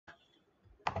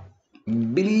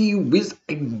Billy Wiz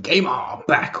Gamer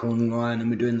back online, and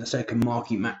we're doing the second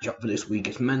marquee matchup for this week.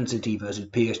 It's Man City versus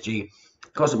PSG.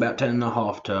 Costs about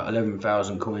 10.5 to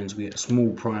 11,000 coins. We get a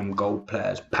small prime gold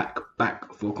players pack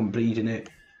back for completing it,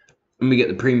 and we get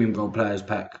the premium gold players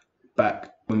pack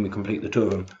back when we complete the two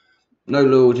of them. No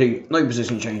loyalty, no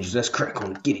position changes. Let's crack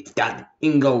on, get it done.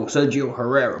 In goal, Sergio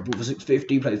Herrera, bought for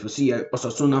 650, plays for CA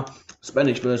Osasuna,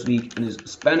 Spanish First League, and is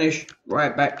Spanish.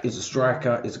 Right back is a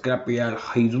striker, is Gabriel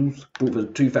Jesus, bought for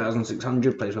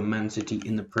 2,600, plays for Man City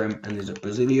in the Prem, and is a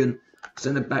Brazilian.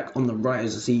 Centre back on the right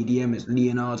is a CDM, is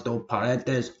Leonardo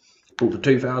Paredes, bought for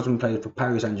 2,000, plays for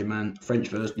Paris Saint-Germain, French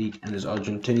First League, and is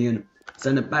Argentinian.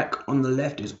 Centre back on the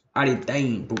left is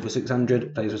Aridane, bought for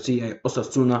 600, plays for CA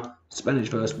Osasuna, Spanish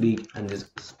First League, and is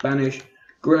Spanish.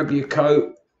 Grab your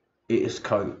coat, it is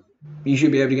coat. You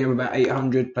should be able to get him about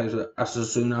 800, plays for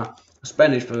Osasuna,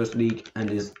 Spanish First League, and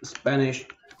is Spanish.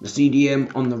 The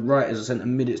CDM on the right is a centre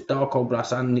mid, it's Darko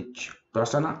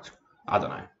Blasanac, I don't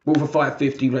know. Bought for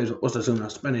 550, plays for Osasuna,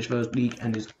 Spanish First League,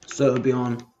 and is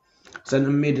Serbian. Centre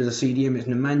mid is a CDM, it's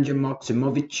Nemanja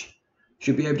Maksimovic.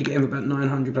 Should be able to get him about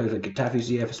 900, plays for Getafe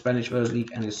CF, Spanish First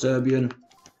League, and is Serbian.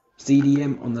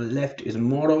 CDM on the left is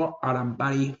Moro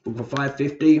Arambari, booked for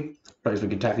 550, plays for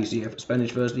Getafe CF,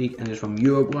 Spanish First League, and is from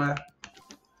Uruguay.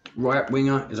 Right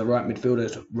winger is a right midfielder,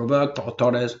 it's Roberto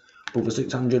Torres, booked for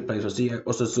 600, plays for CA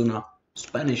Osasuna,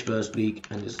 Spanish First League,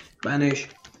 and is Spanish.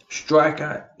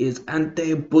 Striker is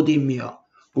Ante Budimir,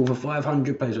 booked for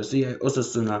 500, plays for CA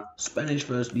Osasuna, Spanish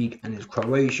First League, and is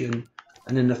Croatian.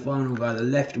 And then the final guy, the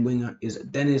left winger, is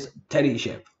Denis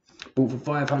Terishev, bought for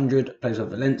 500, plays for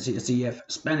Valencia CF,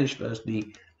 Spanish First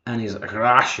League, and is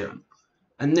Russian.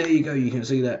 And there you go, you can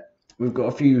see that we've got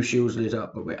a few shields lit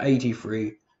up, but we're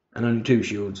 83 and only 2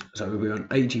 shields, so we'll be on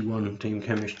 81 team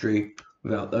chemistry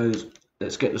without those.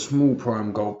 Let's get the small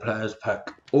prime gold players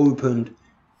pack opened,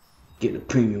 get the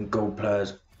premium gold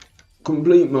players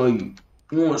complete, mate.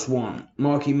 Nice one.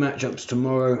 Marquee matchups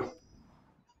tomorrow.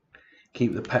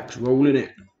 Keep the packs rolling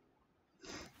it.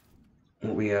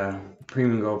 What we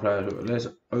premium gold players. Let's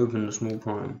open the small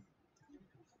prime.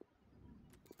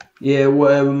 Yeah,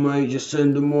 whatever, mate. Just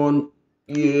send them on.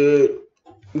 Yeah,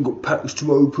 we've got packs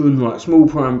to open. Right, small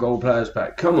prime gold players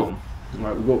pack. Come on.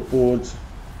 Right, we've got boards.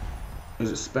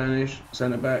 Is it Spanish?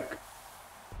 Centre back.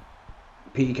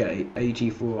 PK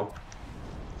 84.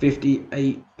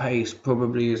 58 pace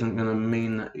probably isn't going to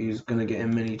mean that he's going to get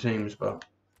in many teams, but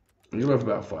he's worth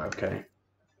about 5k.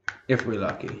 If we're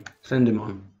lucky. Send him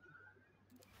on.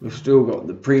 We've still got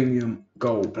the premium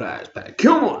gold players pack.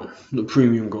 Come on! The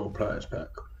premium gold players pack.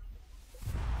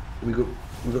 We've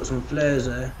got some flares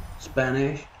there.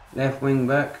 Spanish. Left wing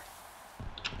back.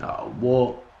 Oh,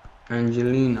 what?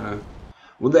 Angelino.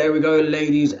 Well, there we go,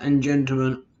 ladies and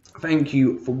gentlemen. Thank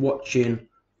you for watching.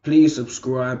 Please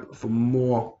subscribe for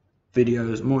more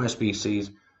videos, more SBCs,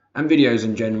 and videos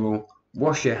in general.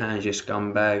 Wash your hands, you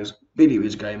scumbags. Billy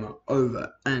Wiz Gamer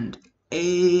over and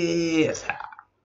out.